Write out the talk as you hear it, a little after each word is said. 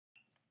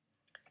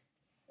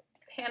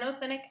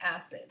Pantothenic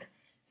acid.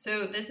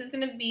 So this is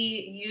going to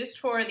be used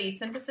for the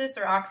synthesis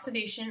or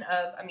oxidation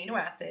of amino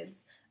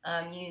acids,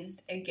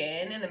 used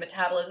again in the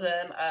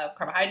metabolism of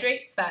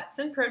carbohydrates, fats,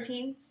 and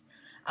proteins,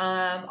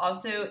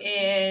 also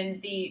in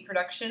the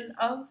production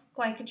of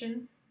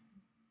glycogen.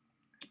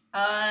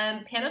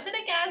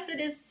 Pantothenic acid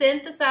is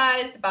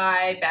synthesized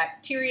by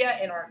bacteria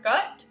in our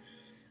gut,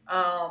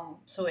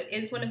 so it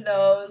is one of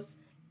those.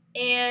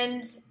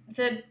 And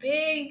the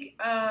big,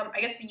 I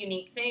guess the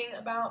unique thing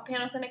about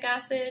pantothenic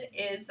acid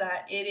is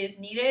that it is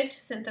needed to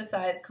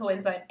synthesize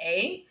coenzyme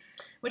A,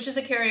 which is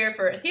a carrier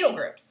for acetyl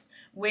groups,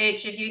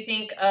 which if you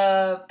think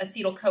of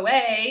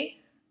acetyl-CoA,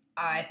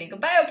 I think of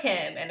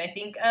biochem, and I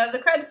think of the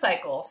Krebs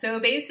cycle.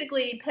 So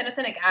basically,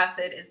 pantothenic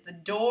acid is the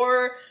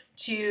door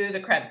to the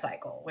Krebs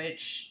cycle,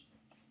 which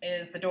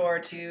is the door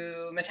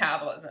to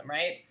metabolism,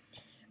 right?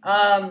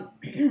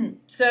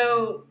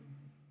 So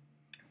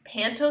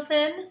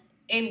pantothen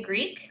in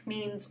Greek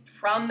means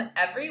from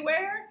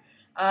everywhere.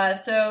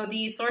 So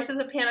the sources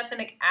of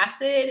pantothenic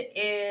acid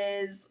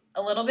is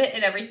a little bit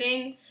in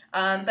everything,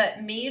 but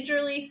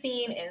majorly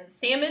seen in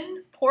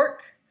salmon,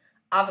 pork,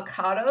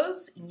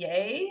 avocados,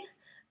 yay,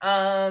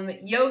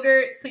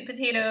 yogurt, sweet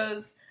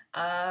potatoes,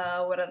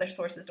 what other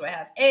sources do I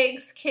have?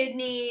 Eggs,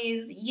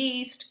 kidneys,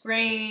 yeast,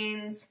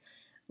 grains,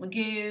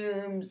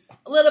 legumes,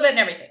 a little bit in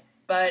everything.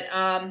 But,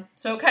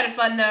 so kind of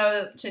fun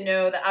though to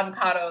know that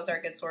avocados are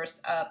a good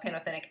source of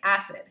pantothenic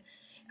acid,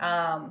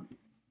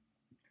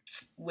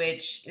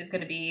 which is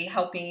going to be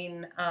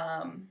helping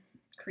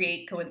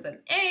create coenzyme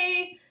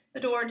A, the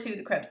door to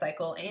the Krebs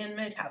cycle and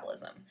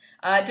metabolism.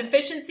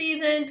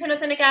 Deficiencies in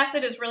pantothenic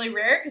acid is really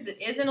rare because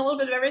it is in a little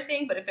bit of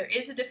everything, but if there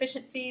is a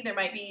deficiency, there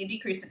might be a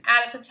decrease in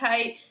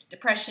appetite,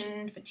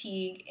 depression,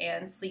 fatigue,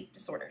 and sleep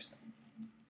disorders.